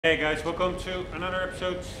Hey guys, welcome to another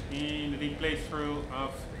episode in the playthrough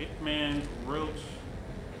of Hitman World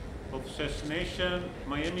of Assassination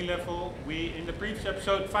Miami level. We, in the previous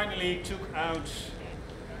episode, finally took out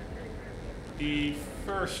the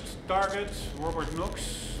first target, Robert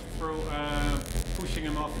Knox, through pushing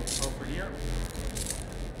him off over here,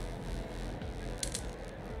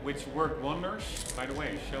 which worked wonders. By the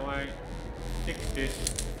way, shall I fix this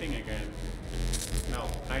thing again? No,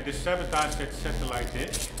 I just sabotaged that satellite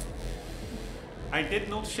dish. I did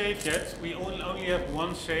not save yet. We only have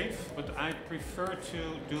one save, but I prefer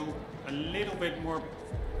to do a little bit more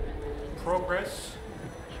progress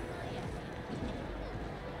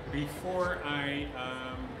before I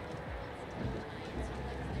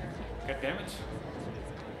get damaged.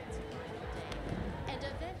 And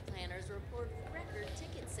event planners report record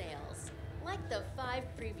ticket sales. Like the 5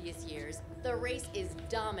 previous years, the race is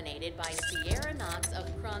dominated by Sierra Knox of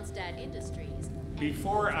Kronstadt Industries.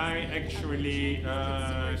 Before I actually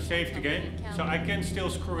save the game, so I can still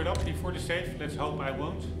screw it up before the save. Let's hope I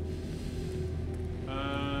won't.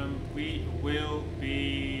 We will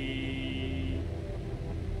be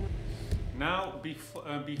now.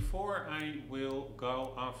 Before I will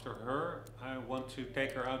go after her, I want to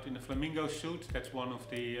take her out in the flamingo suit. That's one of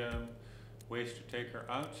the ways to take her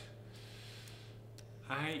out.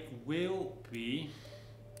 I will be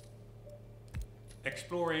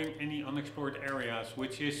exploring any unexplored areas,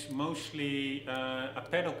 which is mostly a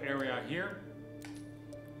paddock area here,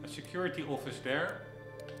 a security office there,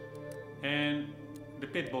 and the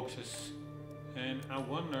pit boxes. And I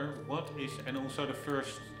wonder what is, and also the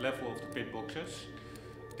first level of the pit boxes.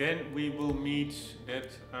 Then we will meet that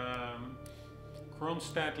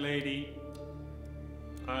Kronstadt lady,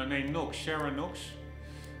 named Knox, Sharon Knox.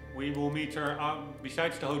 We will meet her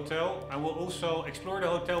besides the hotel. I will also explore the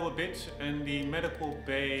hotel a bit and the medical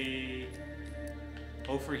bay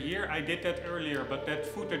over here. I did that earlier, but that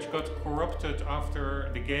footage got corrupted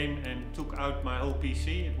after the game and took out my whole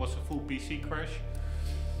PC. It was a full PC crash.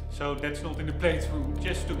 So that's not in the playthrough.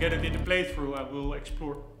 Just to get it in the playthrough, I will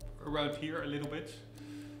explore around here a little bit.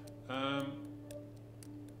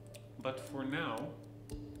 But for now,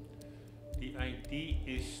 the idea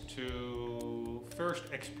is to first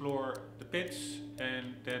explore the pits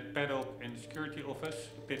and that paddock and the security office.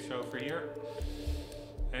 The pits over here.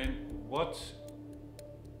 And what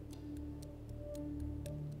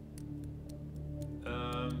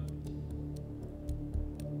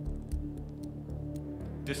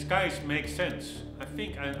disguise makes sense. I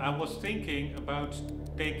think I was thinking about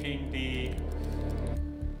taking the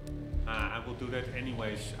I will do that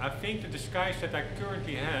anyways. I think the disguise that I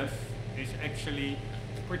currently have is actually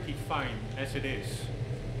pretty fine as it is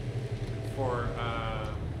for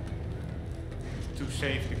to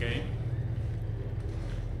save the game.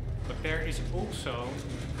 But there is also,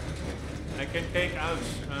 I can take out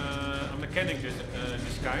a mechanic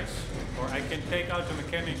disguise, or I can take out a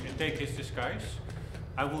mechanic and take his disguise.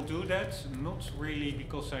 I will do that, not really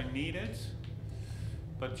because I need it,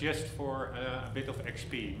 but just for a bit of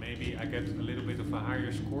XP. Maybe I get a little bit of a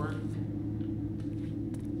higher score.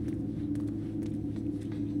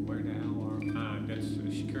 Where the hell are... that's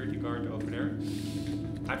a security guard over there.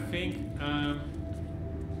 I think...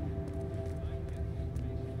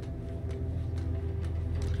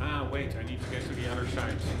 wait, I need to get to the other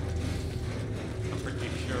side. I'm pretty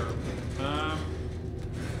sure.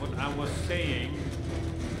 What I was saying...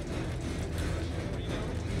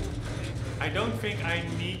 I don't think I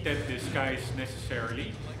need that disguise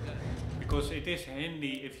necessarily, because it is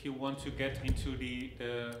handy if you want to get into the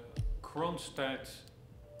Kronstadt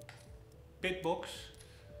pit box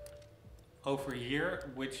over here,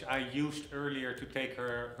 which I used earlier to take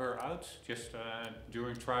her out, just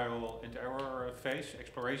during trial and error phase,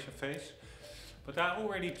 exploration phase. But I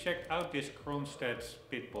already checked out this Kronstadt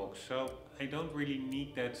pit box, so I don't really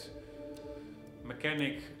need that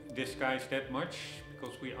mechanic disguise that much,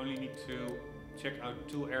 because we only need to check out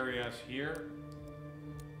 2 areas here,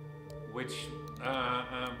 which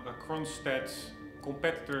a Kronstadt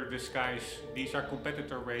competitor disguise, these are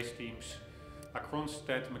competitor race teams. A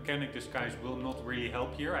Kronstadt mechanic disguise will not really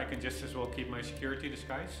help here. I can just as well keep my security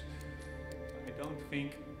disguise. I don't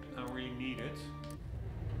think I really need it.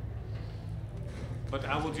 But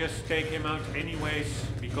I will just take him out anyways,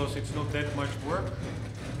 because it's not that much work.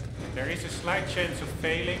 There is a slight chance of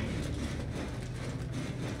failing,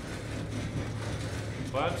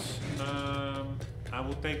 but I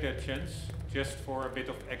will take that chance just for a bit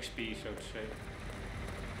of XP, so to say.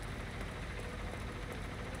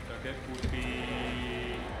 So that would be...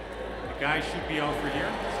 the guy should be over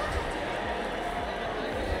here.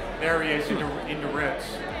 There he is in the reds.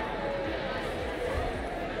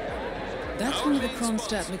 That's one of the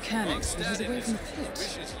Kronstadt mechanics that is away from the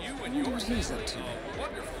pit. I wonder what he's up to.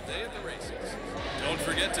 Wonderful day at the races. Don't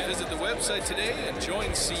forget to visit the website today and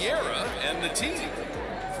join Sierra and the team.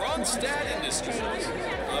 Kronstadt Industries,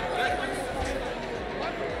 a better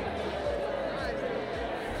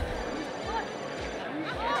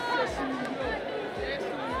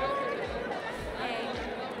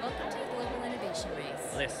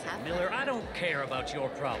Listen, Miller, I don't care about your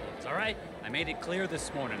problems, all right? I made it clear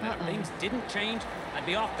this morning that if things didn't change, I'd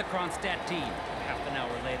be off the Kronstadt team. Half an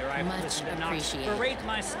hour later, I have to listen to Knox berate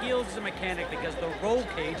my skills as a mechanic because the roll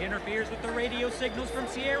cage interferes with the radio signals from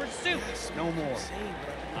Sierra's suit. No more.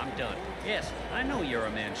 I'm done. Yes, I know you're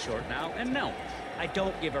a man short now, and no, I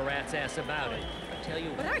don't give a rat's ass about it. I tell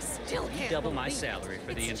you what, I still you double my salary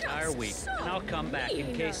for the entire week, and I'll come back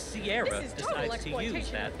in case Sierra decides to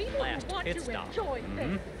use that last pit stop.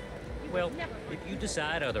 Well, if you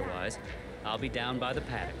decide otherwise, I'll be down by the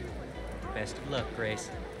paddock. Best of luck,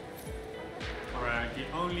 Grace. Alright, the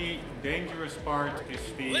only dangerous part is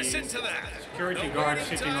the Listen to that. security guard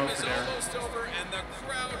sitting over is there. Almost over, and the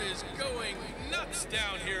crowd is going nuts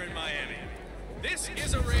down here in Miami. This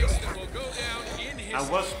is a race that will go down in history. I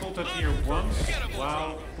was spotted here once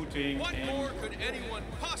while putting What in more could anyone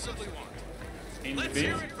possibly want? in the Let's bin.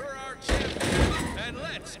 hear it for our champion, and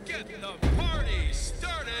let's get the party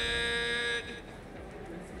started.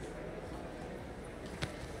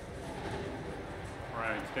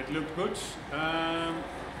 Right, that looked good.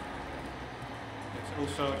 Let's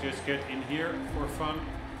also just get in here for fun.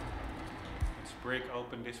 Let's break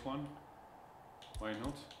open this one. Why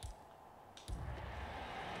not?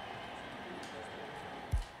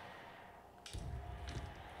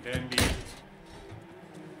 Then the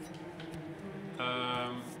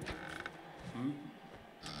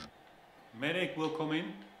medic will come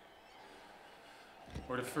in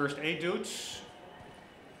for the first 8 dudes.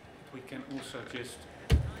 We can also just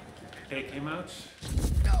take him out.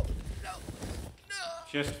 No.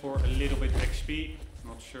 Just for a little bit XP.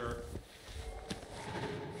 Not sure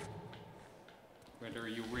whether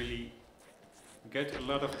you really get a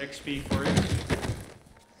lot of XP for it.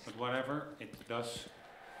 But whatever, it does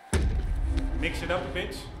mix it up a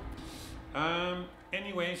bit.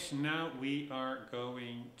 Anyways, now we are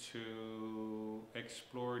going to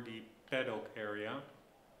explore the paddock area.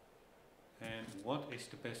 And what is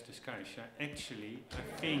the best disguise? Actually, I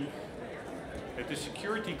think that the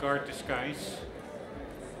security guard disguise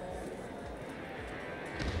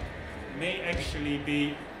may actually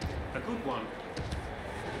be a good one.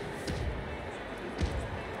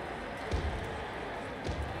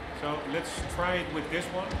 So let's try it with this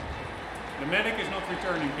one. The medic is not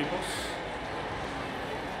returning, peoples.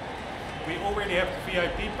 We already have the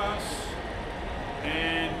VIP pass,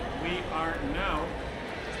 and we are now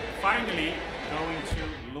finally going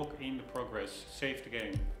to look in the progress, save the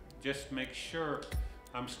game. Just make sure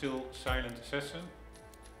I'm still silent assassin.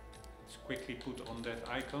 Let's quickly put on that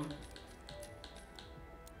icon.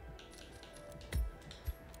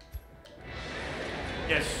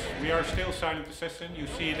 Yes, we are still silent assassin. You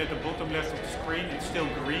see it at the bottom left of the screen, it's still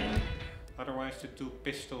green. Otherwise the 2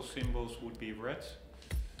 pistol symbols would be red.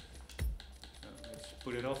 Let's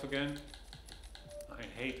put it off again. I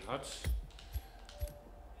hate HUDs.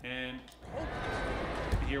 And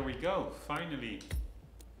here we go, finally.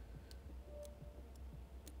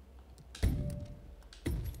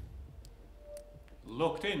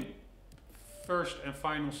 Locked in. First and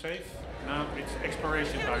final save. Now it's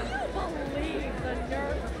exploration time. Can you believe the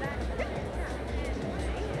nerve of that?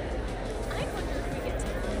 I wonder if we get to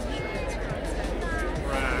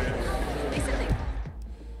Right. Basically.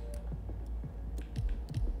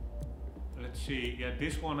 Let's see. Yeah,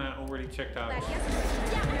 this one I already checked out. Yeah.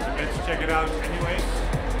 Let's check it out anyways.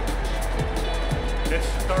 That's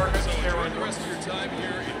the target. So There enjoy we the go. rest of your time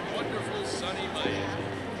here in wonderful sunny Miami.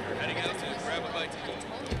 You're heading out to grab a bite to eat.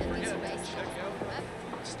 Don't forget to check out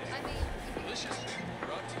delicious food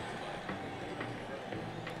brought to you by.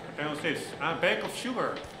 What the hell is this? Ah, bag of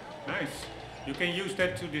sugar. Nice. You can use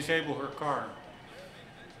that to disable her car.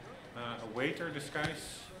 A waiter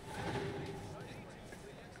disguise.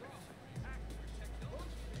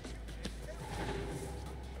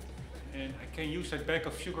 And I can use that bag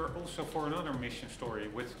of sugar also for another mission story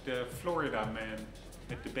with the Florida man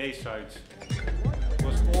at the Bayside. It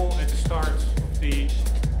was all at the start of the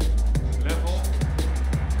level.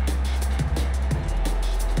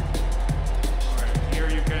 Alright, here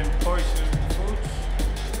you can poison foods.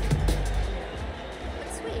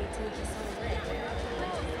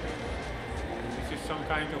 This is some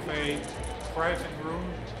kind of a private room.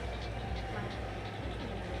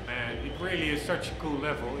 Man, it really is such a cool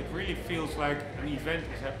level. It really feels like an event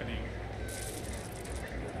is happening.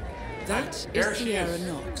 That is Sierra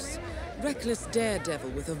Knox. Reckless daredevil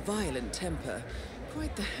with a violent temper.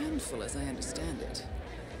 Quite the handful, as I understand it.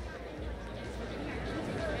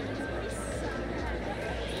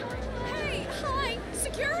 Hey, hi!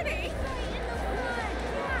 Security!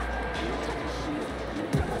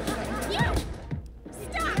 You!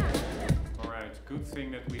 Stop! Alright, good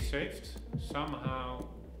thing that we saved. Somehow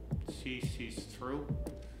she sees through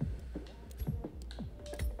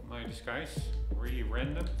my disguise. Really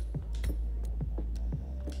random.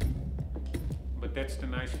 But that's the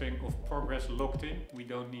nice thing of progress locked in. We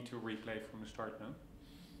don't need to replay from the start now.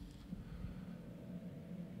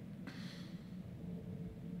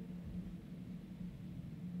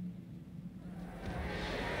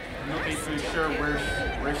 I'm not even sure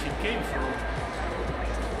where she came from.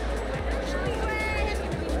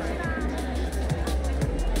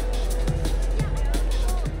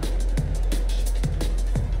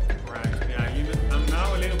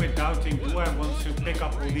 Doubting, do I want to pick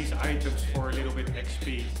up all these items for a little bit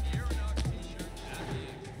XP?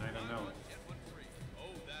 I don't know.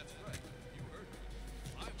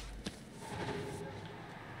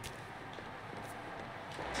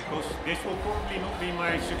 Because this will probably not be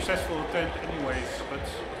my successful attempt anyways, but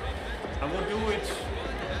I will do it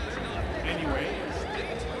anyway.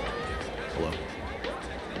 Hello.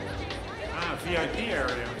 Ah, VIP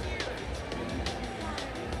area.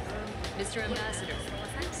 Mr. Ambassador,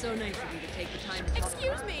 so nice of you to take the time to talk.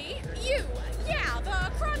 Excuse me? You! Yeah,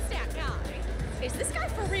 the Kronstadt guy. Is this guy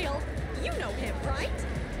for real? You know him, right?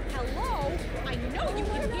 Hello? I know you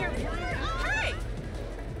can hear me. Hey!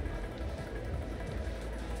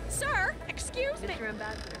 Sir, excuse me. Mr.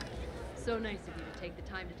 Ambassador, so nice of you to take the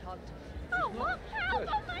time to talk to me. Oh, help!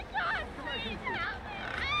 Oh my God! Please help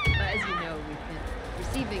me! As you know, we've been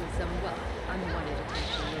receiving some, well, unwanted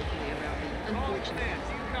attention locally around the unfortunate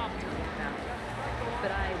incident about.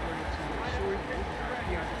 But I wanted to assure you that our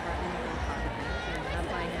PR department is on top of things and have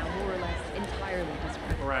by now more or less entirely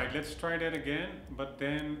discredited. Alright, let's try that again, but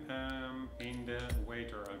then in the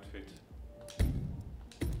waiter outfit.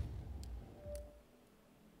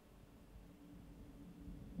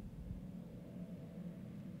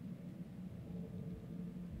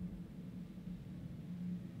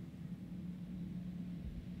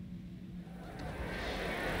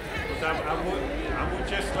 I would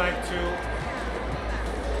just like to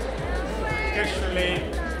casually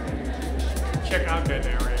check out that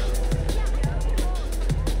area.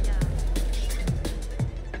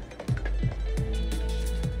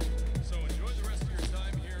 So enjoy the rest of your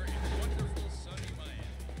time here in wonderful sunny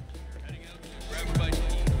Miami. You're heading out to grab a bite to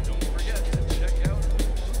eat. Don't forget to check out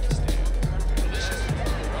the stand. Delicious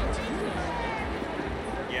brought to you.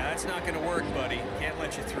 Yeah, that's not gonna work, buddy. Can't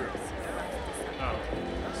let you through. Oh.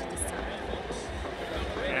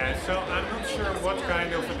 Yeah, so I'm not sure what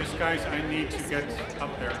kind of a disguise I need to get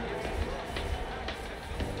up there.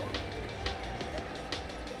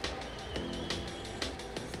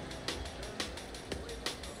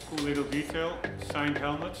 Cool little detail, signed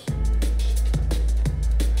helmets.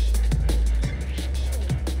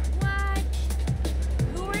 What?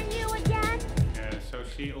 Luring you again? Yeah, so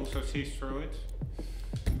she also sees through it.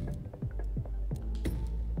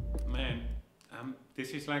 Man,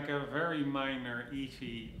 this is like a very minor,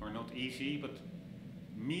 easy, or not easy, but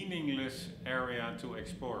meaningless area to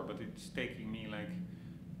explore, but it's taking me like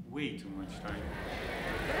way too much time.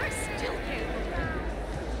 I still can't.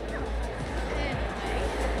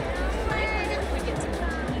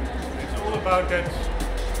 It's all about that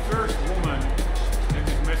first woman that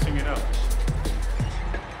is messing it up.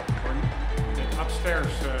 Or that upstairs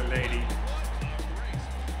lady.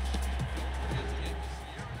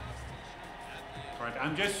 Right,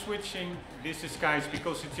 I'm just switching this disguise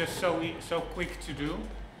because it's just so quick to do.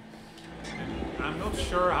 And I'm not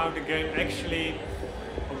sure how the game actually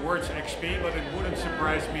awards XP, but it wouldn't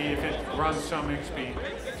surprise me if it runs some XP.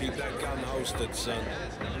 Keep that gun holstered, son.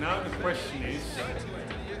 Now the question is,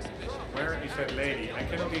 where is that lady? I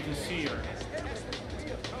cannot even see her.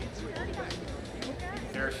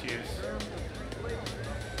 There she is.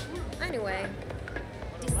 Anyway,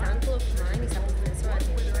 this uncle of mine is a professor at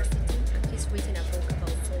university and he's written a book about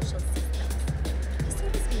social systems. He's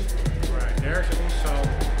always been Right, there's also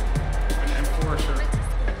an enforcer.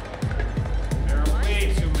 There are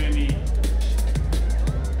way too many.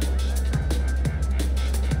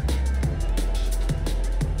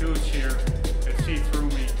 Dudes here that see through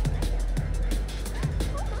me.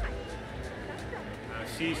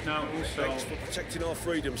 She's now also. Thanks for protecting our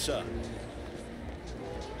freedom, sir.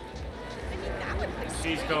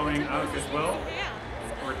 She's going out as well,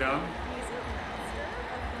 or down.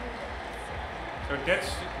 So that's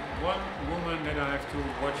one woman that I have to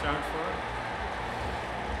watch out for.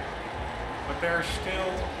 But there's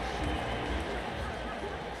still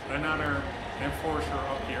another enforcer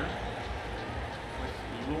up here. With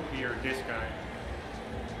look here, this guy.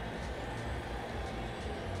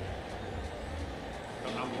 So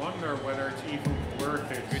I wonder whether it's even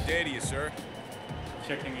worth it. Good day to you, sir.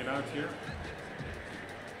 Checking it out here.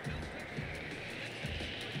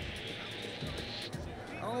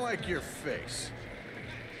 I don't like your face.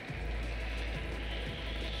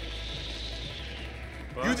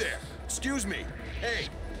 But You there? Excuse me. Hey.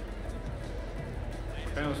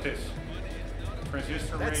 what the hell is this?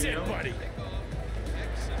 Transistor That's radio. it, buddy.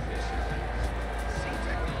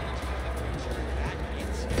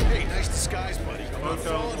 Hey, nice disguise, buddy. I'm not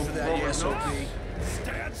Photo falling of for that, Robert you SOB. Knox.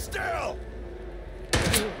 Stand still!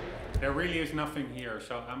 There really is nothing here,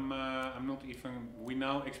 so I'm not even. We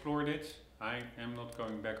now explored it. I am not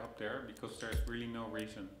going back up there because there's really no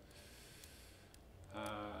reason.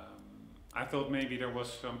 I thought maybe there was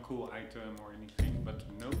some cool item or anything, but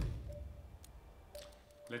nope.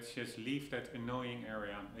 Let's just leave that annoying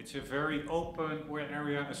area. It's a very open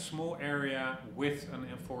area, a small area with an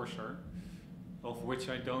enforcer, of which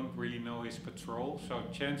I don't really know his patrol, so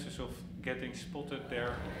chances of getting spotted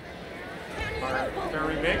there are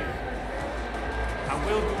very big. I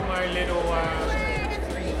will do my little,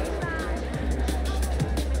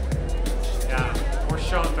 yeah, or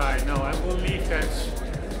shan't I? No, I will leave that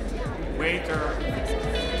waiter.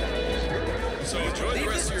 So enjoy the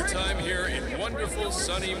rest of your time here in wonderful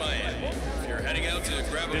sunny Miami. If you're heading out to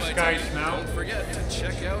grab a bite to eat, now, don't forget to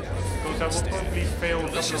check out because I will probably fail a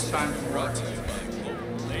couple delicious of times food more. brought to you by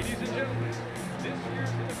Rombbb. Ladies and gentlemen, this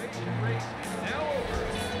year's innovation race is now over,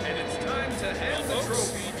 and it's time to hand the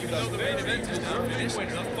trophy to Even though the main event is not finished, the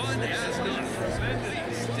winner. fun has not.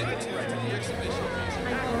 Tremendous Stick to the exhibition.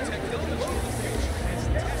 Technology of the future.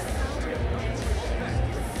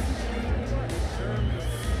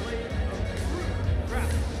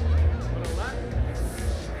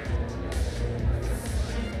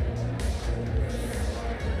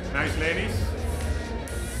 Nice ladies.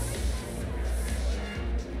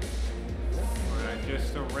 Alright,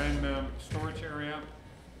 just a random storage area.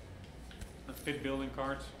 A fit building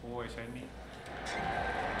cards, always handy.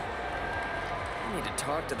 I need to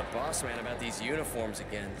talk to the boss man about these uniforms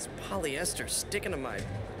again. This polyester sticking to my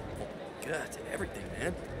gut and everything,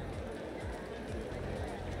 man.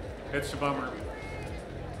 That's a bummer.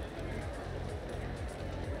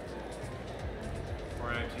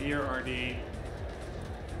 Alright, here are the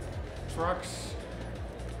trucks.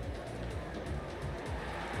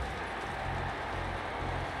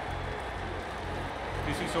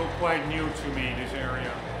 This is all quite new to me, this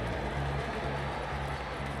area.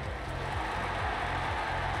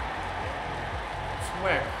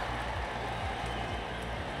 Swag.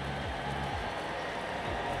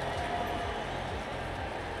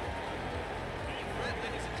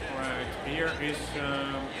 Alright, here is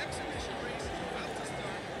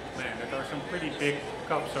man, there are some pretty big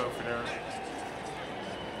cups over there.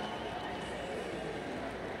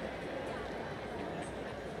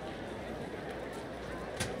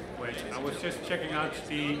 Wait, I was just checking out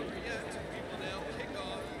the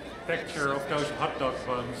texture of those hot dog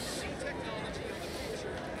buns.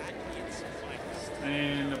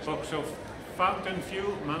 And a box of Mountain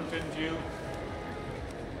View.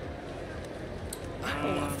 I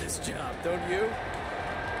love this job, don't you?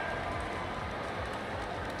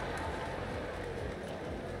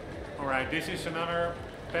 Alright, this is another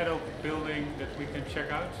paddock building that we can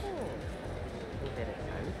check out.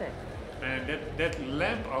 And that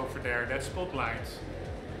lamp over there, that spotlight,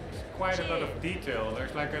 it's quite a lot of detail.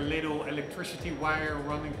 There's like a little electricity wire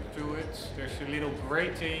running through it. There's a little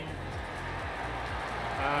grating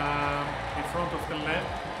in front of the lamp.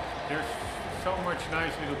 There's so much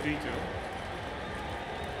nice little detail.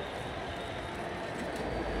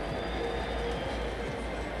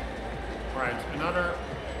 Right, another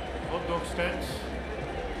hot dog stand.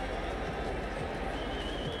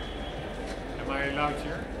 Am I allowed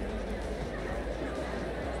here?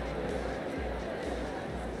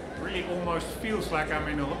 Really almost feels like I'm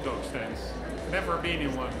in a hot dog stand. Never been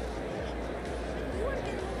in one.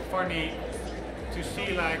 Funny to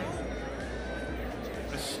see like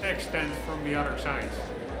a snack stand from the other side.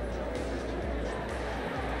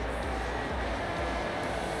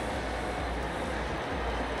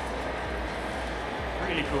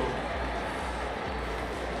 Really cool.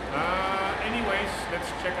 Anyways, let's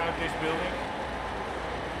check out this building.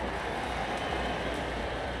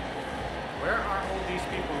 Where are all these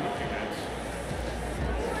people looking at?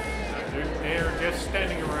 They're just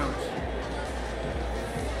standing around.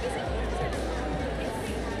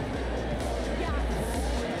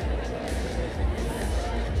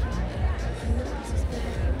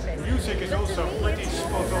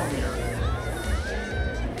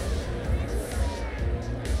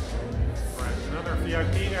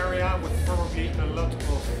 area with probably a lot of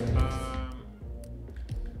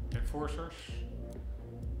enforcers.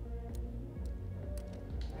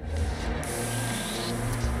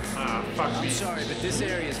 Ah, fuck me. I'm sorry, but this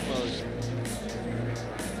area is closed.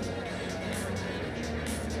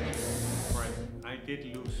 Right, I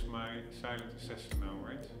did lose my silent assassin now,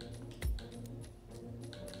 right?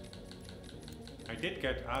 I did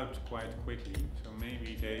get out quite quickly, so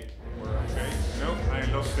maybe they were okay. Nope, I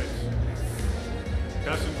lost it.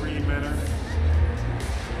 Doesn't really matter.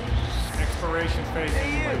 Exploration phase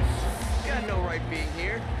in place. You got no right being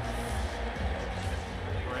here.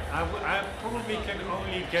 Right, I probably can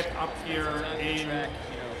only get up here in... You know,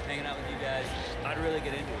 hanging out with you guys. I'd really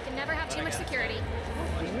get into it. Can never have too much security.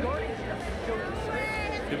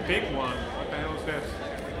 The big one. What the hell is that?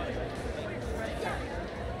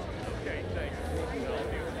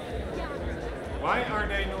 Why are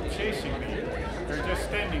they not chasing me? They're just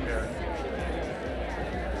standing there.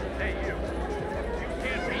 Hey, you. You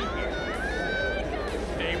can't be here.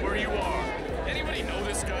 Stay where you are. Anybody know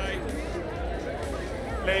this guy?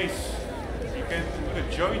 Place. You can put a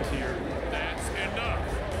joint here. That's enough.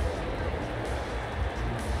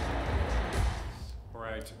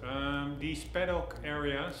 Alright, these paddock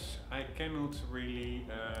areas, I cannot really...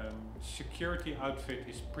 security outfit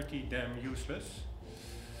is pretty damn useless.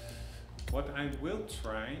 What I will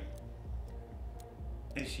try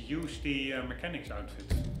is use the mechanics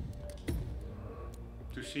outfit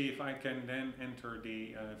to see if I can then enter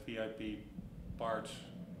the VIP parts,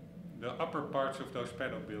 the upper parts of those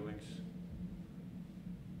paddock buildings.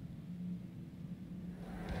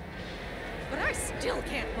 But I still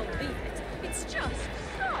can't believe it. It's just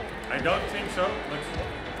so... I don't think so, but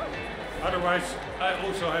otherwise I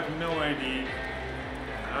also have no idea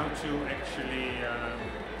how to actually...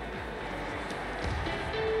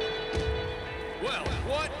 Well,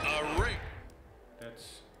 what a rate!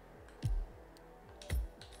 Let's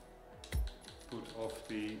put off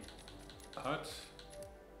the HUD.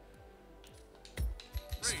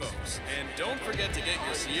 Folks, and don't forget to get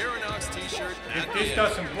your Sierra Knox t-shirt. If this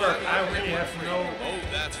doesn't work, I really have no... Oh,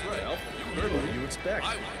 that's right. What do you expect?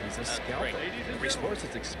 He's a scout. Every sports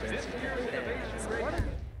is expensive.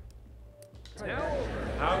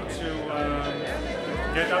 How to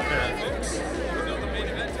get up there.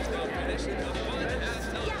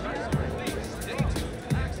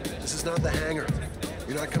 This is not the hangar.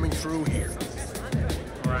 You're not coming through here.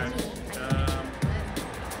 Alright.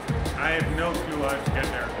 I have no clue how to get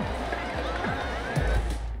there.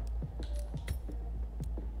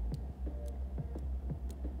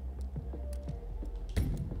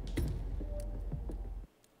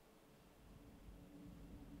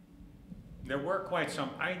 There were quite some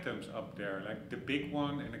items up there, like the big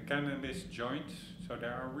one and a cannabis joint. So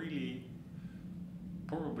there are really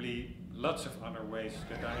probably lots of other ways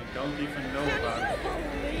that I don't even know about.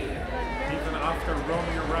 Even after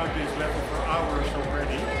roaming around this level for hours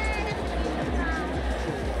already.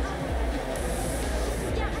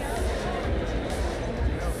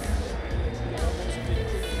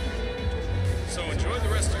 So enjoy the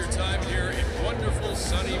rest of your time here in wonderful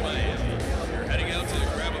sunny Miami. If you're heading out to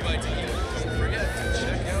grab a bite to eat, don't forget to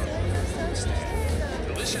check out the food stand.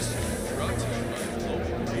 Delicious food brought to you by the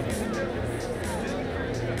local ladies and gentlemen.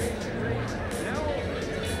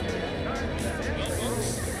 Well, folks,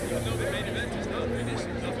 even though the main event is not finished,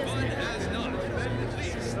 the fun has not.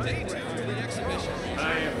 Please stay tuned to the exhibition.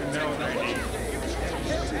 I have no idea.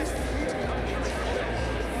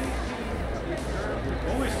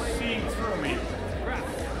 Who is seeing through me?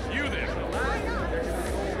 You there.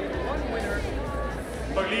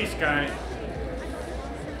 Police guy.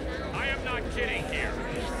 I am not kidding here.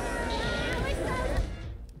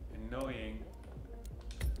 Annoying.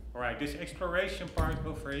 Alright, this exploration part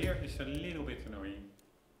over here is a little bit annoying.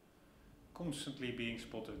 Constantly being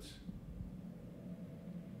spotted.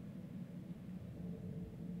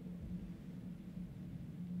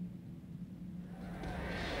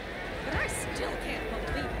 But I still can't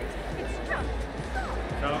believe it. It's just so...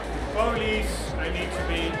 So, the police I need to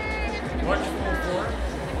be watchful for.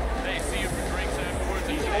 They see you for drinks afterwards.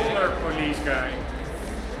 The older police guy.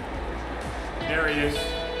 There he is.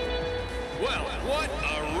 Well, what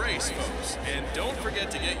a race, folks. And don't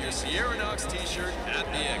forget to get your Sierra Knox t-shirt at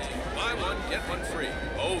the exit. Buy one, get one free.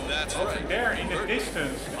 Oh, that's Over right. there in the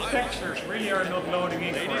distance, the textures really are not loading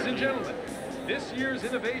in. Ladies and gentlemen, this year's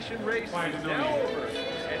innovation race Quite is annoying. now over.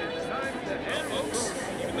 And it's time to end folks.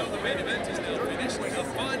 Even though the main event is still finished, the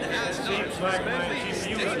fun has not. Seems like my Please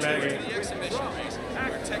GPU stay is tuned lagging. to the exhibition race,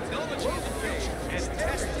 where technology is the future and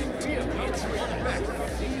testing meets one record.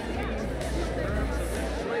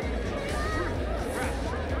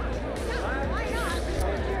 Why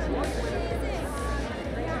not?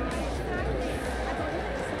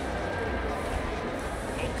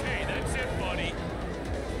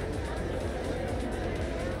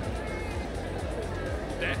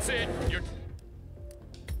 That's it. You're...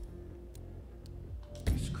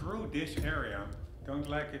 Screw this area. Don't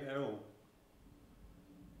like it at all.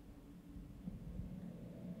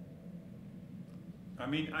 I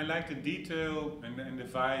mean, I like the detail and the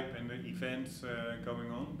vibe and the events going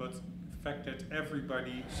on, but the fact that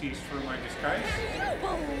everybody sees through my disguise. I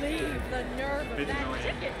don't believe the nerve of that annoying.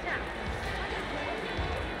 ticket tap.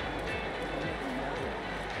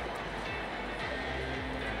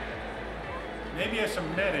 Maybe as a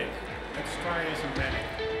medic. Let's try as a medic.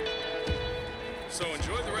 So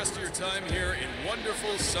enjoy the rest of your time here in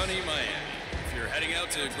wonderful sunny Miami. If you're heading out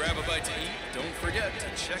to grab a bite to eat, don't forget to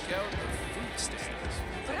check out the food stands.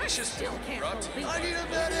 Delicious Still can't brought to you believe by need a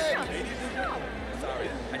medic! Sorry,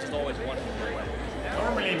 I just always wanted to play.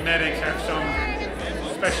 Normally medics have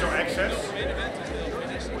some special access.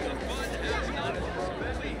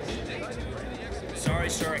 Sorry,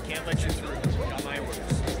 sir, I can't let you through. Got my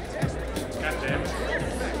orders. Goddamn.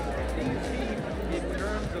 In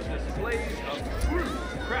terms of displays of true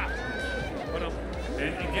craft. But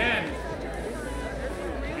Then again,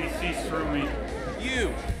 he sees through me.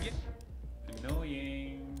 You!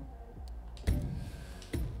 Annoying.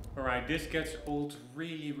 Alright, this gets old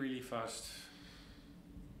really, really fast.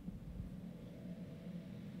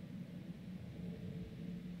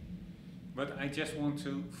 But I just want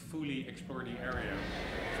to fully explore the area.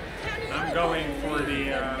 I'm going for the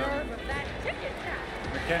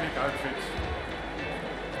mechanic outfits.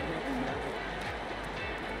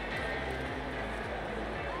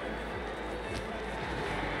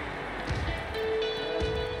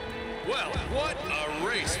 Well, what a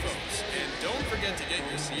race, folks. And don't forget to get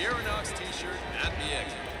your Sierra Knox t-shirt at the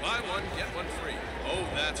exit. Buy one, get one free. Oh,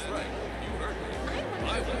 that's right. You heard me.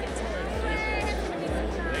 Buy one.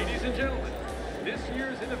 ladies and gentlemen, this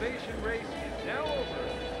year's innovation race is now over.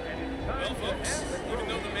 And it's time Well, folks, even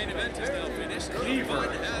though the main event is now finished, the fun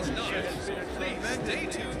has not. So please stay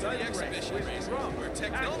tuned to the exhibition race, where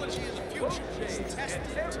technology in the future is tested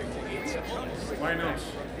to its fullest. Why not?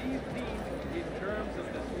 these themes in terms of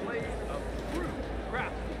displays of true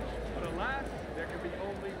craft. But alas, there can be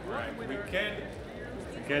only one Right, we winner. can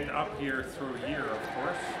get up here through here, of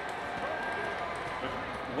course. But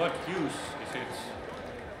what use is it?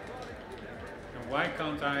 And why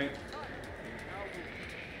can't I?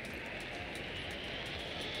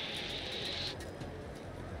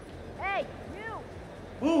 Hey, you!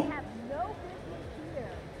 Who? Have no business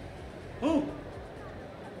here. Who?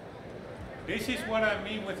 This is what I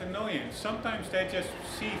mean with annoyance. Sometimes they just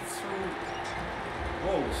see through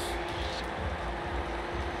walls.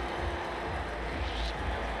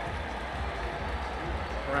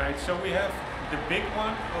 Right, so we have the big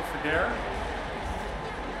one over there.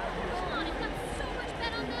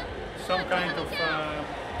 Some kind of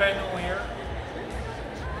panel here.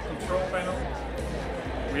 Control panel.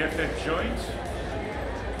 We have that joint.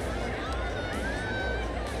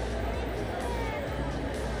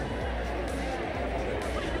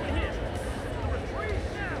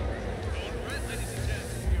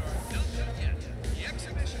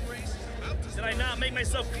 Did I not make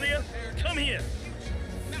myself clear? Come here.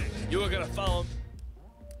 You are gonna follow.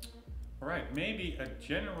 Alright, maybe a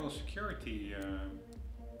general security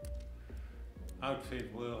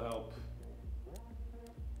outfit will help.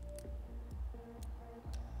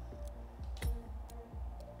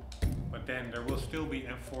 But then there will still be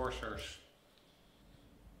enforcers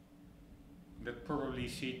that probably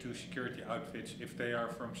see to security outfits if they are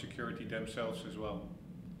from security themselves as well.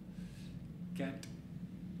 God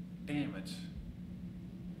damn it.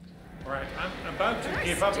 Alright, I'm about to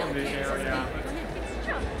give up on this area. It's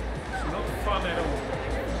not fun at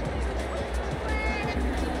all.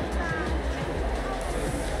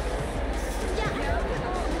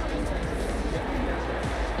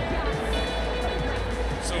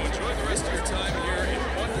 So enjoy the rest of your time here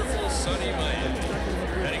in wonderful sunny Miami.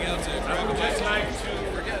 You're heading out to I would just like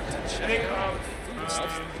to forget to check pick out up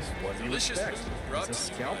delicious food brought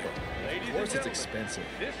to you by Of course it's expensive.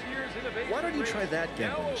 This year's innovation Why don't you try that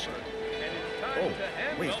gambling now machine? over, and it's time Oh, to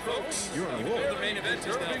hand wait, Well, folks, you're on a even roll. though the main event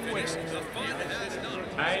is now finished, the fun has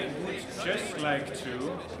not. I would just like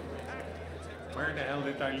to. Where the hell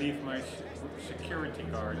did I leave my security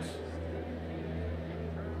guards?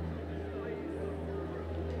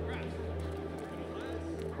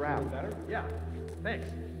 Crap. Better? Yeah, thanks.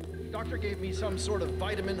 Doctor gave me some sort of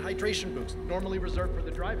vitamin hydration boost, normally reserved for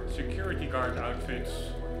the driver. Security guard outfits.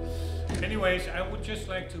 Anyways, I would just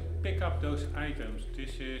like to pick up those items.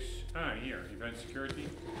 This is here, event security.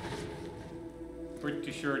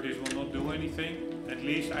 pretty sure this will not do anything. At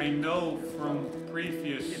least I know from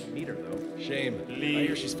previous. Didn't meet her though. Shame. I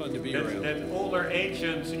hear she's fun to be around. That older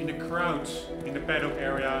agents in the crowds in the paddock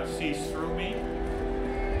area sees through me.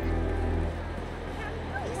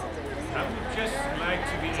 I would just like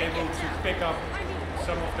to be able to pick up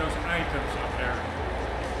some of those items up there.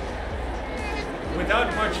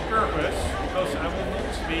 Without much purpose, because I will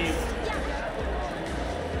not be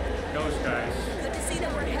those guys. Good to see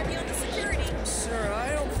that we're heavy on the security. Sir,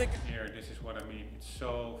 I don't think... Here, this is what I mean. It's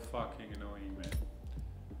so fucking annoying, man.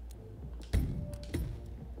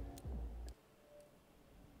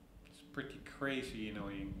 It's pretty crazy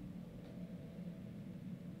annoying.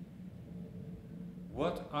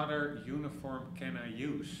 What other uniform can I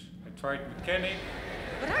use? I tried mechanic,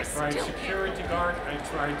 I tried security guard, I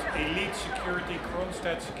tried elite security,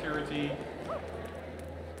 Kronstadt security,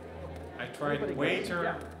 I tried waiter.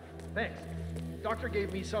 Yeah. Thanks. Doctor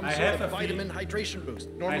gave me some I sort have of a vitamin hydration boost.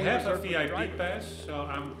 I Normally have a reserved for the VIP driver. pass, so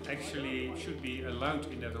I'm actually should be allowed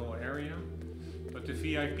in that whole area. But the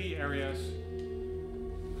VIP areas,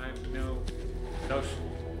 I know those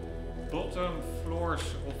bottom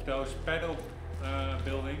floors of those paddock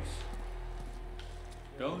buildings.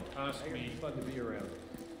 Don't ask me Fun to be around.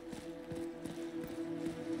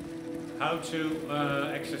 how to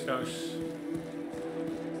access those.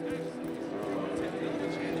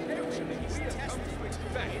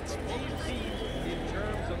 In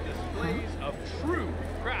terms of displays of true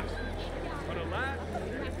craftsmanship. But alas,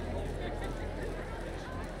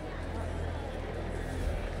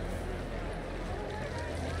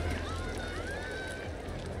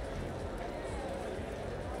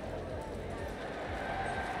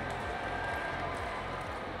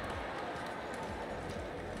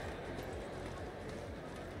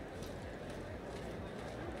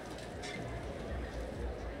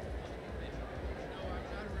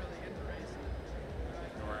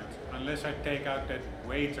 Unless I take out that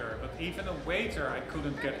waiter, but even a waiter I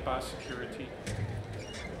couldn't get past security.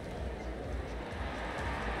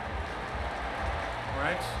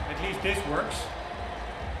 Alright, at least this works.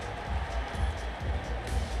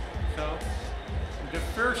 So, the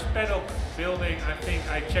first paddock building I think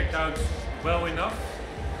I checked out well enough.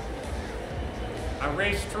 I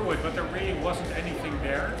raced through it, but there really wasn't anything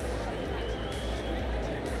there.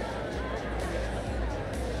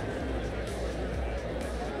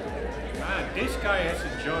 This guy has a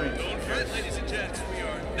joint. Don't fret, ladies and gents. We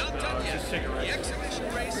are not done yet. The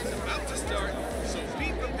exhibition race is about to start, so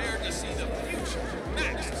be prepared to see the future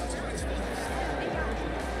next to its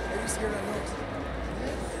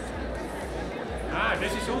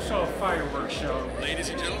this is also a fireworks show. Ladies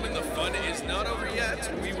and gentlemen, the fun is not over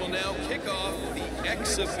yet. We will now kick off the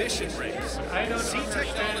exhibition race. I don't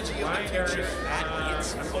understand why there is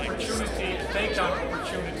an opportunity, a takedown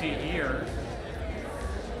opportunity here,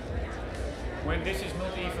 when this is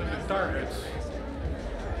not even the target.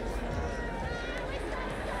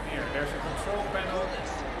 Here, there's a control panel,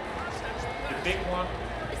 the big one.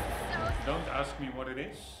 Don't ask me what it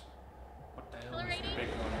is. What the hell is the big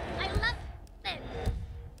one? I love it.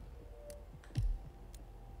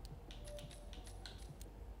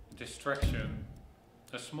 Distraction.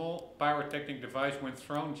 A small pyrotechnic device when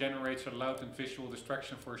thrown generates a loud and visual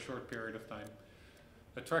distraction for a short period of time.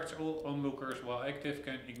 Attracts all onlookers while active,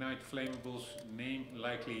 can ignite flammables, name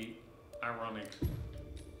likely ironic.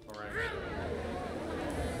 Alright.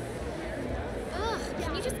 Ugh,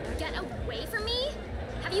 can you just get away from me?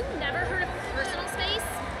 Have you never heard of personal space?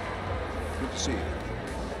 Good to see you.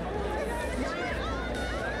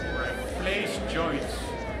 Right, place joints.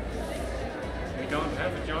 We don't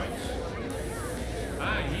have a joint.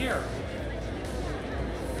 Ah, here.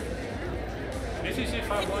 This is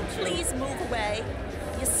if I want to... Please move away.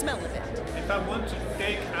 You smell of it. If I want to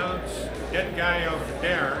take out that guy over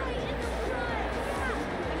there,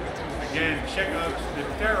 again, check out the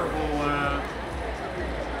terrible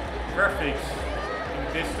graphics in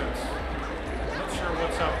the distance. Not sure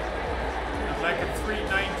what's up. But like a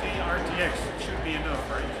 390 RTX should be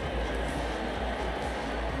enough, right?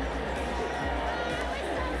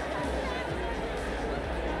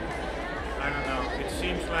 I don't know. It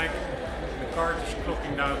seems like the card is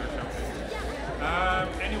clocking down or something.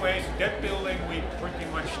 Anyways, that building we pretty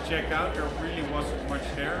much checked out. There really wasn't much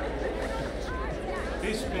there.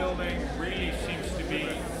 This building really seems to be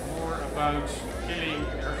more about killing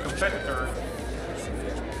her competitor.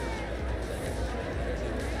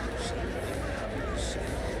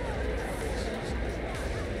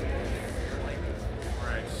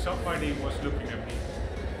 Alright, somebody was looking at me.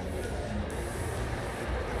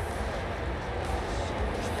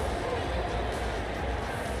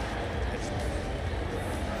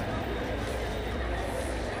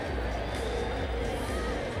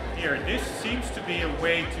 Here, this seems to be a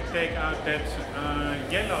way to take out that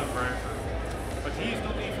yellow driver. But he's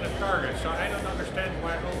not even a target, so I don't understand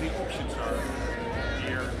why all the options are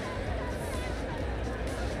here.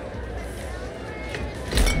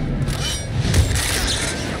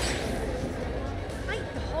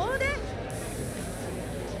 Hold it!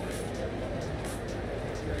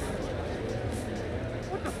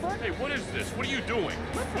 What the fuck? Hey, what is this? What are you doing?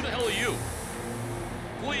 Who the hell are you?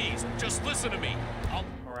 Please, just listen to me.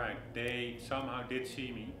 Alright, they somehow did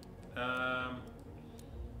see me.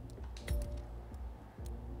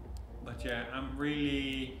 But yeah, I'm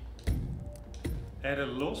really at a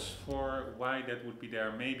loss for why that would be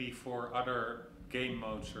there. Maybe for other game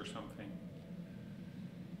modes or something.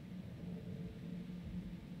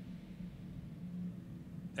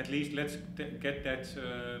 At least let's get that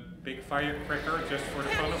big firecracker just for the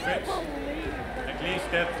fun of it. At least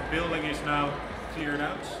that building is now cleared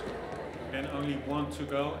out. Then only one to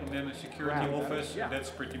go, and then a security office. Yeah. That's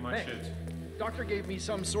pretty much it. Doctor gave me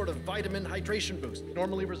some sort of vitamin hydration boost,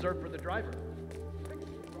 normally reserved for the driver.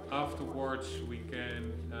 Afterwards, we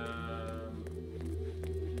can.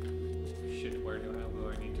 Shit, where the hell do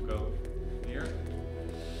I need to go? Here.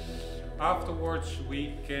 Afterwards,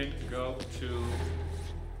 we can go to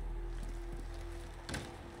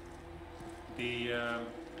the.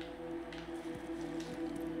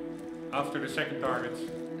 After the second target.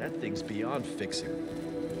 That thing's beyond fixing.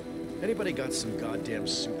 Anybody got some goddamn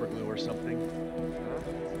super glue or something?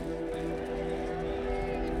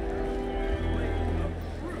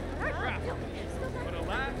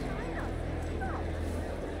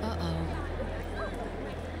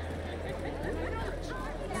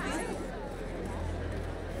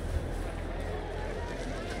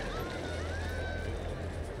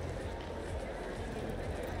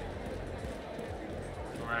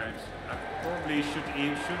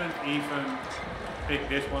 Shouldn't even pick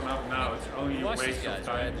this one up now. It's only a waste of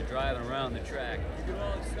time. They're driving around the track. You get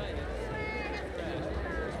all excited.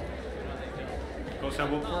 Because I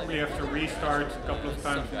will probably have to restart a couple of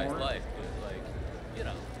times more. Life, you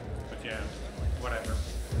know. But yeah, whatever.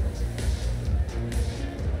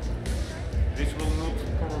 This will not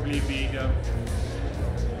probably be the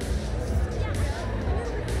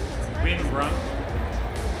win run.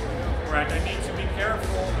 Right, I need to be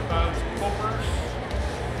careful about coppers.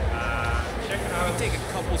 Check out. Take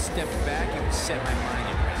a couple steps back and set my mind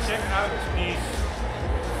at rest. Check out these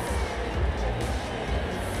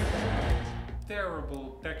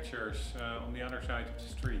terrible textures on the other side of the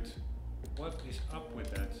street. What is up with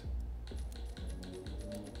that?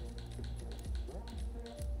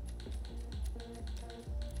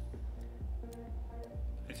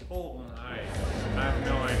 It's all on high. I have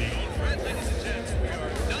no idea. All right, ladies and gents, we are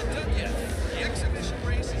not done yet. The exhibition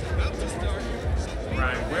race is about to start.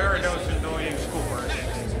 Right, where are those annoying scoopers?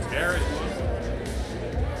 There is one.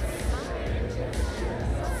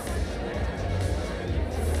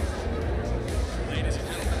 Ladies and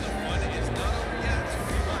gentlemen, the fun is not over yet.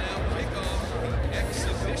 We will now kick off the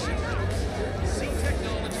exhibition race. See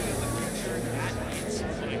technology of the future at its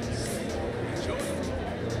finest. Enjoy.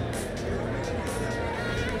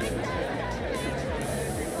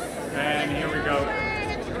 And here we go.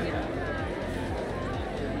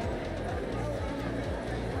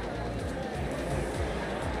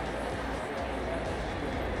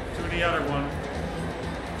 The other one.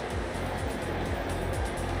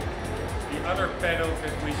 The other paddock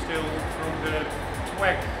that we still from the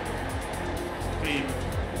Twag team.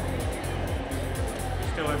 We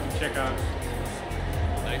still have to check out.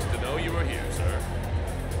 Nice to know you were here, sir.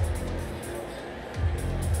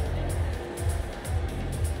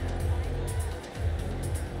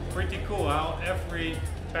 Pretty cool how every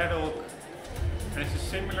paddock has a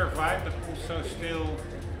similar vibe, but also still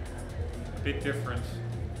a bit different.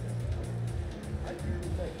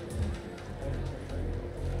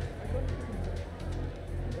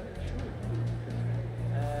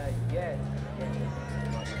 Yes.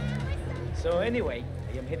 So anyway,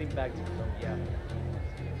 I am heading back to Colombia.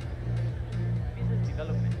 Business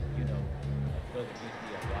development, you know. Brother gives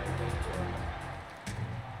me a wide way for.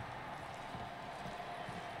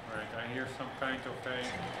 Alright, I hear some kind of a...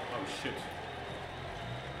 Oh shit.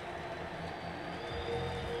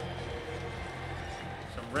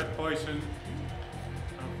 Some red poison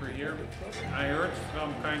over here. I heard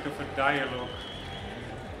some kind of a dialogue.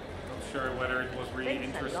 Not sure whether it was really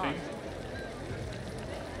interesting.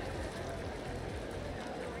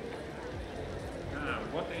 Ah,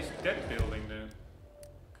 what is that building then?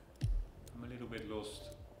 I'm a little bit lost.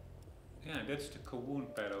 Yeah, that's the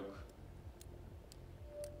Kawoon paddock.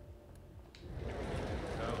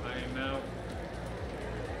 So I am now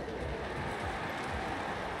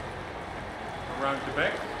around the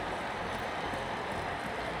back.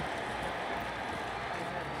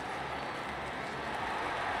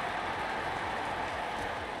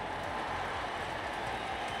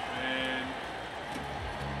 And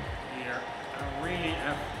here I really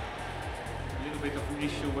have a little bit of an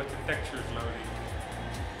issue with the textures loading.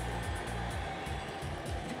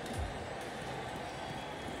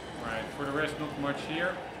 Right, for the rest not much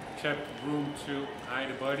here, except room to hide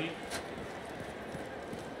the body.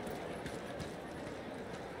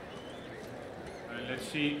 Let's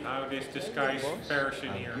see how this disguise fares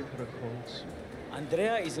in here.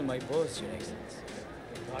 Andrea is my boss, Your Excellency.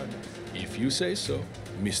 Pardon. If you say so,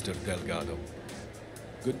 Mr. Delgado.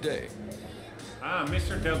 Good day. Ah,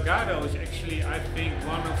 Mr. Delgado is actually, I think,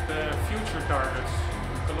 one of the future targets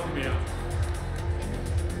in Colombia.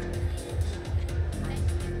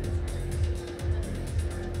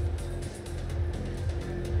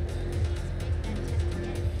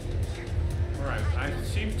 Alright, I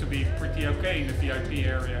seem to be pretty okay in the VIP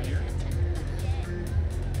area here.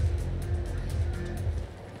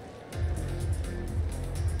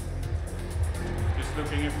 Just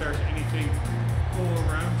looking if there's anything cool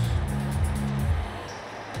around.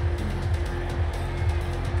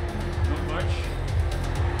 Not much.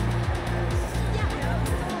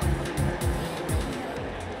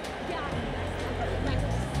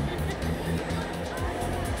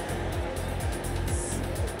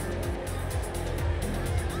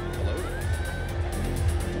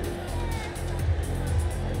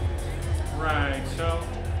 Right, so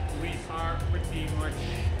we are pretty much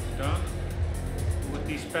done with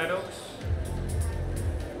these paddocks.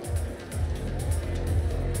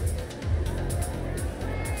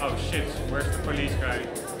 Oh shit, where's the police guy?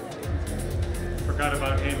 Forgot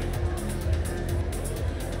about him.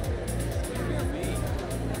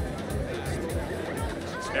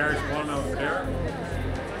 There's one over there.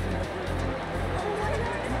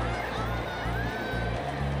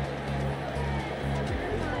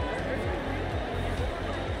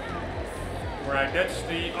 Right, that's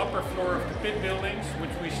the upper floor of the pit buildings, which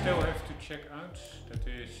we still have to check out. That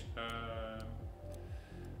is,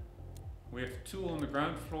 we have 2 on the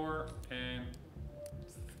ground floor and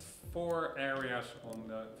 4 areas on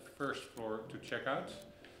the first floor to check out.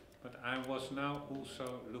 But I was now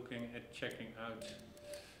also looking at checking out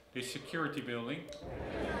the security building,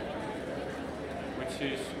 which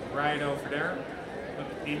is right over there.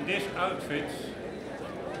 But in this outfit,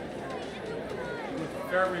 it would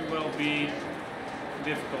very well be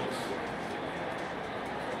difficult.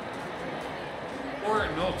 Or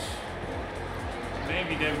not.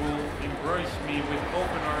 Maybe they will embrace me with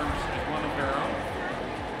open arms as one of their own.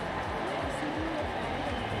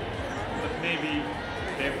 But maybe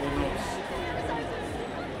they will not.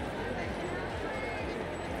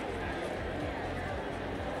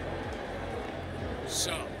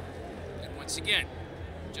 So, and once again,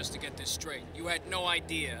 just to get this straight, you had no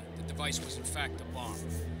idea the device was in fact a bomb.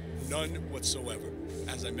 None whatsoever.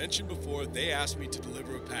 As I mentioned before, they asked me to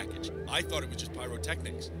deliver a package. I thought it was just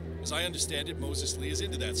pyrotechnics. As I understand it, Moses Lee is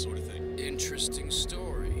into that sort of thing. Interesting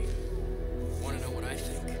story. Want to know what I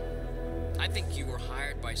think? I think you were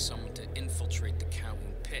hired by someone to infiltrate the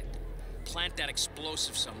Calhoun pit, plant that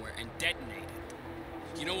explosive somewhere, and detonate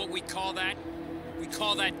it. You know what we call that? We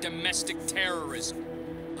call that domestic terrorism.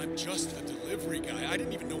 I'm just a delivery guy. I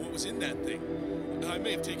didn't even know what was in that thing. I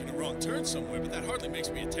may have taken a wrong turn somewhere, but that hardly makes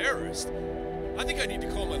me a terrorist. I think I need to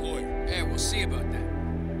call my lawyer. Yeah, we'll see about that.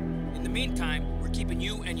 In the meantime, we're keeping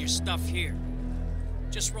you and your stuff here.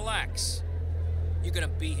 Just relax. You're gonna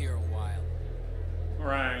be here a while.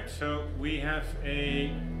 Alright, so we have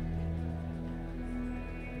a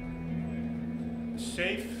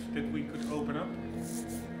safe that we could open up.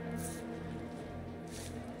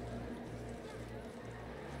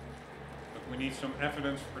 But we need some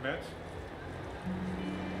evidence for that.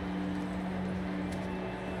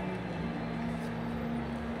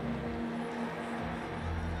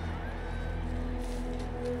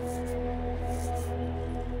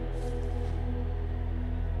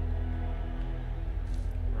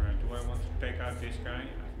 Take out this guy? I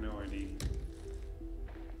have no idea.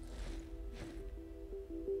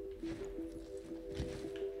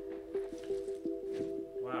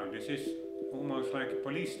 Wow, this is almost like a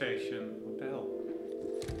police station. What the hell?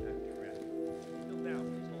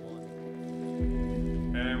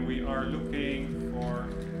 And we are looking for...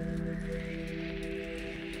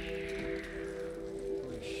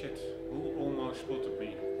 Holy shit, who almost spotted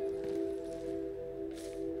me?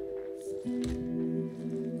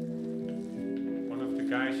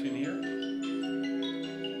 Guys in here.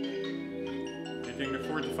 Hitting the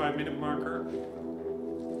 45-minute marker.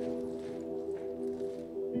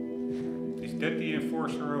 Is that the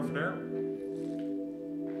enforcer over there?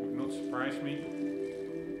 Would not surprise me.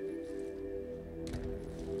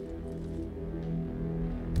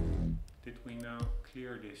 Did we now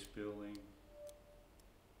clear this building?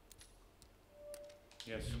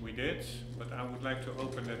 Yes, we did, but I would like to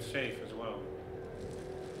open that safe as well.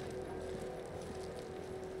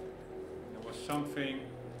 There was something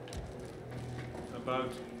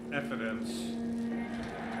about evidence.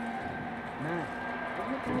 Man, all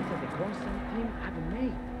the guys at the constant team have a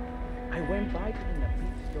name. I went by to them at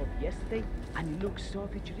pit stop yesterday, and it looks so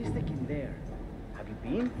futuristic in there. Have you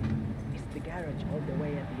been? It's the garage all the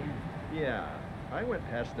way at the end. Yeah, I went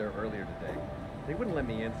past there earlier today. They wouldn't let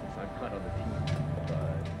me in since I'm cut on the team,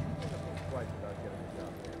 but twice without getting a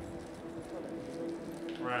job.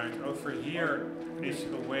 Right, over here is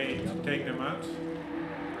a way to take them out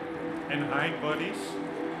and hide bodies.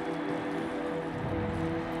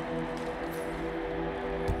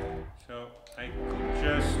 So I could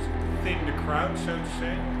just thin the crowd, so to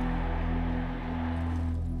say.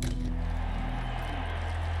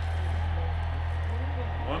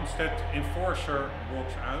 Once that enforcer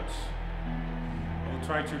walks out, I'll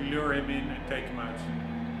try to lure him in and take him out.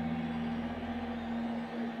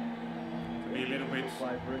 To be a little bit...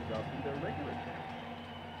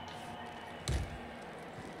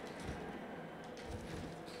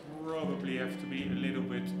 Probably have to be a little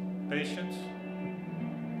bit patient.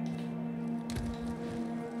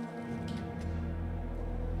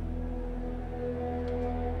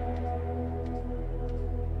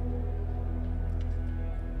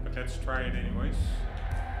 But let's try it anyways.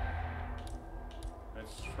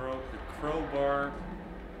 Let's throw the crowbar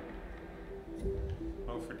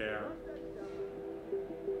over there.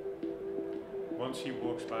 Once he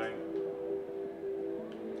walks by.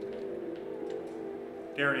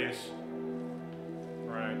 There it is.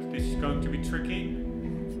 Right, this is going to be tricky.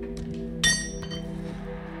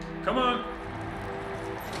 Come on!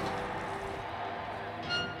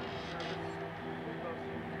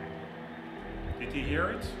 Did he hear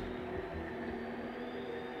it?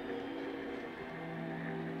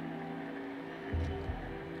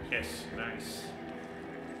 Yes, nice.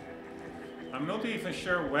 I'm not even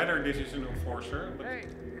sure whether this is an enforcer, but hey,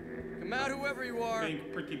 come out whoever you are. I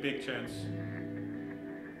think pretty big chance.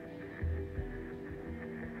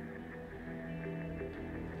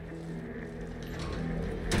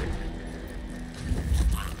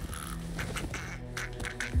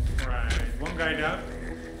 Right, one guy down.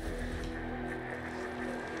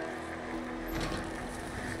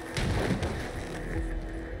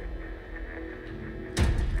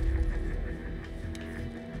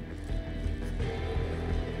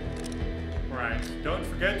 Don't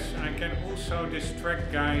forget, I can also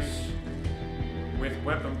distract guys with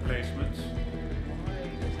weapon placements.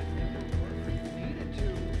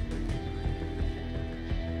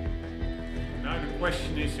 Now the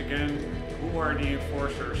question is again, who are the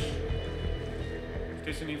enforcers? Is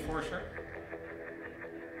this an enforcer?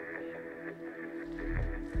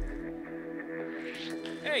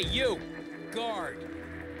 Hey, you! Guard!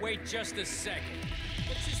 Wait just a second.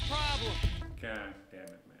 What's his problem? God damn it,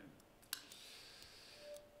 man.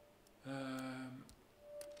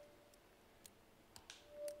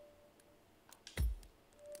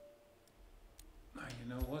 You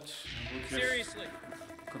know what? We'll just Seriously?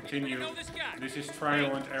 continue. Know this guy? This is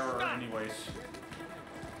trial and error anyways.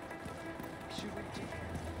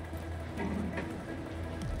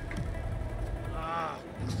 Ah,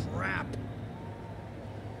 crap.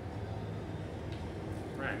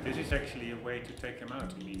 Right, this is actually a way to take him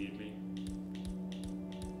out immediately.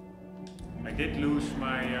 I did lose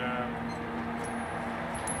my...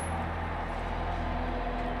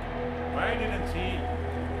 Why didn't he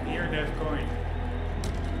hear that coin?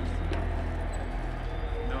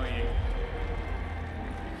 Annoying.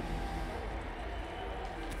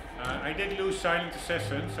 I did lose Silent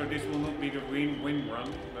Assassin, so this will not be the win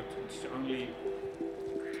run, but it's only...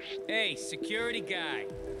 Hey, security guy.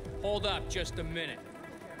 Hold up just a minute.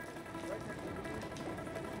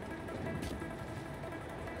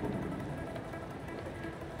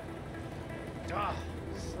 Ah,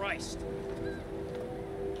 Christ.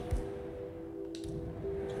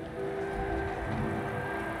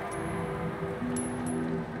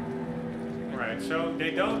 Right, so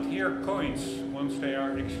they don't hear coins once they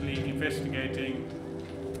are actually investigating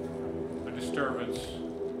a disturbance.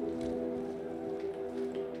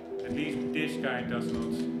 At least this guy does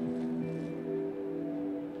not.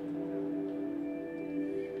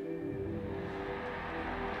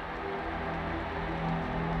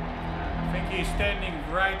 I think he's standing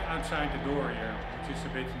right outside the door here, which is a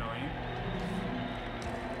bit annoying.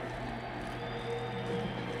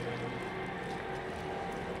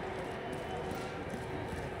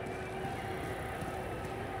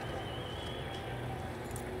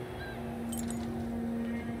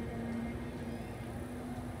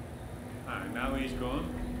 And now he's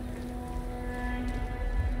gone.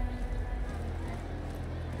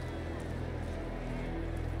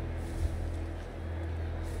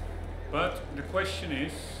 But the question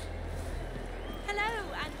is,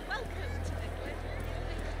 Hello and welcome to the clip.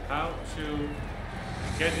 how to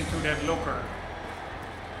get into that locker.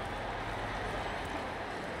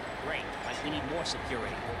 Great, like we need more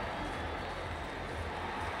security.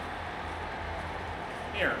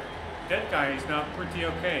 Here, that guy is now pretty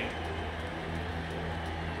okay.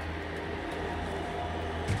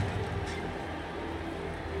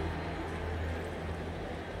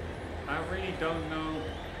 I really don't know.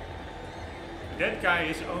 That guy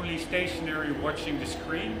is only stationary watching the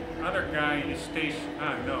screen. Other guy is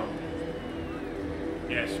no.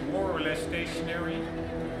 Yes, more or less stationary.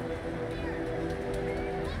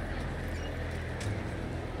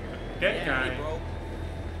 That guy.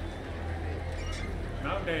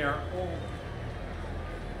 Now they are all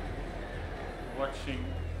watching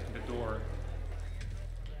the door.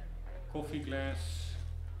 Coffee glass.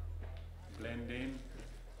 Blend in.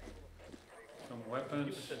 Some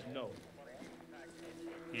weapons. No.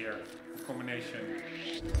 Here, combination.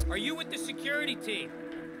 Are you with the security team?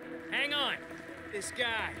 Hang on. This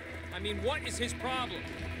guy. I mean, what is his problem?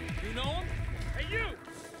 You know him? Hey, you!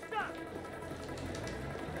 Stop!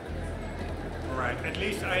 Alright, at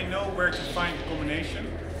least I know where to find the combination.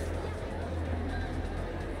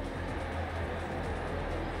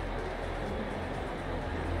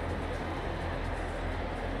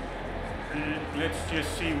 And let's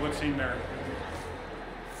just see what's in there.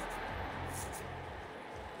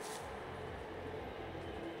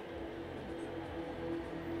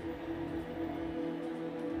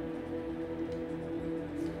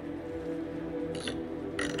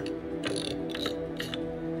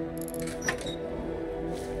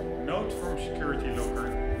 Note from security locker.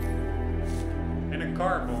 And a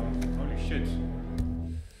car bomb. Holy shit.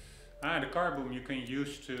 Ah, the car bomb you can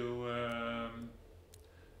use to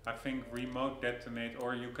I think remote detonate,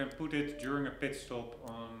 or you can put it during a pit stop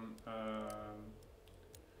on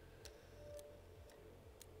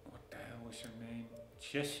what the hell is her name?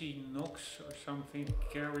 Jessie Knox or something?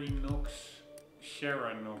 Carrie Knox?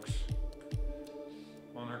 Shara Knox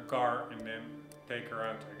on her car, and then take her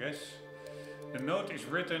out, I guess. The note is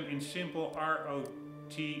written in simple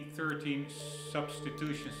ROT13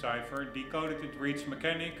 substitution cipher. Decoded, it reads: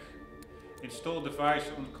 mechanic, install device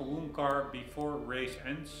on Kawoom car before race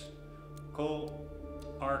ends. Call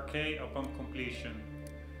RK upon completion.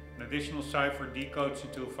 An additional cipher decodes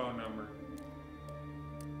into a phone number.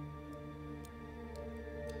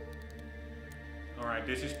 Alright,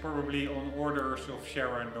 this is probably on orders of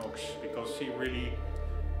Shara Knox, because she really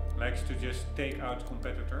likes to just take out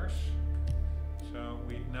competitors. So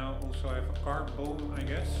we now also have a car bomb, I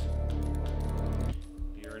guess.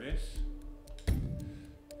 Here it is.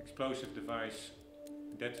 Explosive device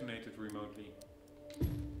detonated remotely.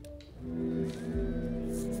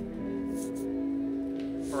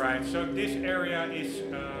 Alright, so this area is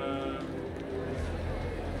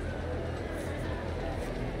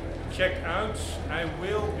checked out. I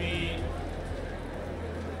will be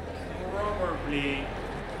probably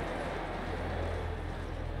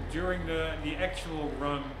during the actual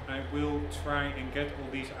run, I will try and get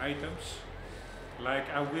all these items. Like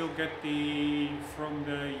I will get from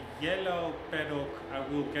the yellow paddock, I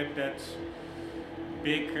will get that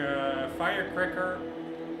big firecracker.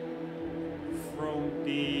 From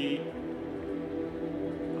the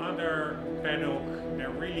other paddock, there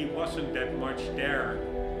really wasn't that much there.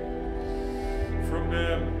 From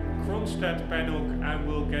the Kronstadt paddock, I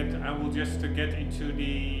will just get into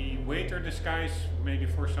the waiter disguise, maybe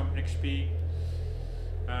for some XP.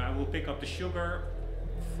 I will pick up the sugar.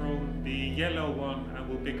 From the yellow one, I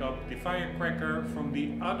will pick up the firecracker. From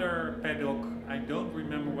the other paddock, I don't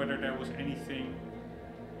remember whether there was anything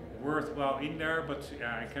worthwhile in there, but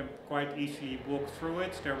I can quite easily walk through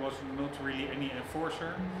it. There was not really any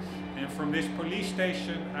enforcer. And from this police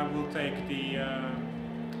station, I will take the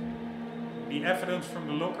evidence from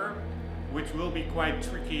the locker, which will be quite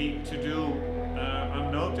tricky to do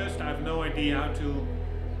unnoticed. I have no idea how to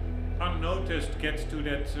unnoticed get to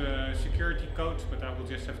that security code, but I will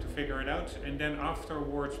just have to figure it out. And then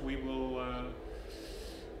afterwards we will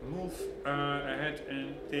move ahead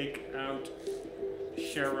and take out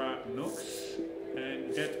Shara Knox,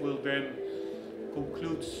 and that will then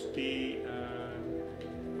conclude the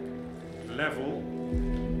level.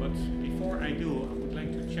 But before I do, I would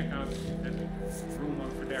like to check out that room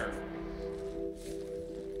over there.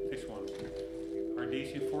 This one. Are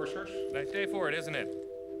these enforcers? Nice day for it, isn't it?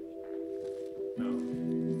 No.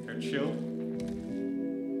 They're chill.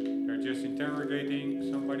 They're just interrogating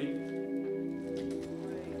somebody.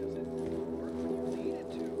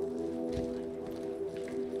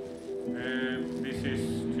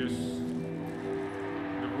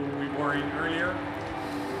 were in earlier.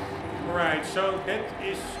 Alright, so that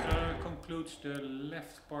is concludes the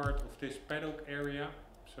left part of this paddock area.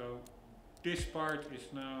 So this part is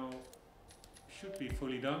now, should be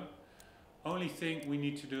fully done. Only thing we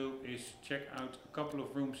need to do is check out a couple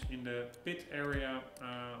of rooms in the pit area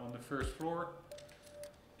on the first floor.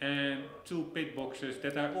 And 2 pit boxes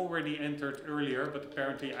that I already entered earlier, but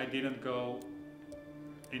apparently I didn't go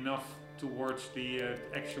enough towards the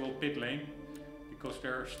actual pit lane, because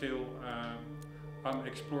there are still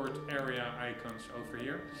unexplored area icons over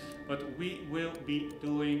here. But we will be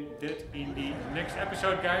doing that in the next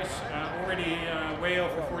episode, guys. Already way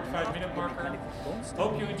over 45-minute marker.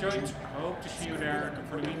 Hope you enjoyed. Hope to see you there. And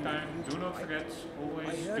for the meantime, do not forget,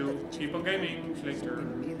 always do keep on gaming. See you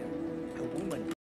later.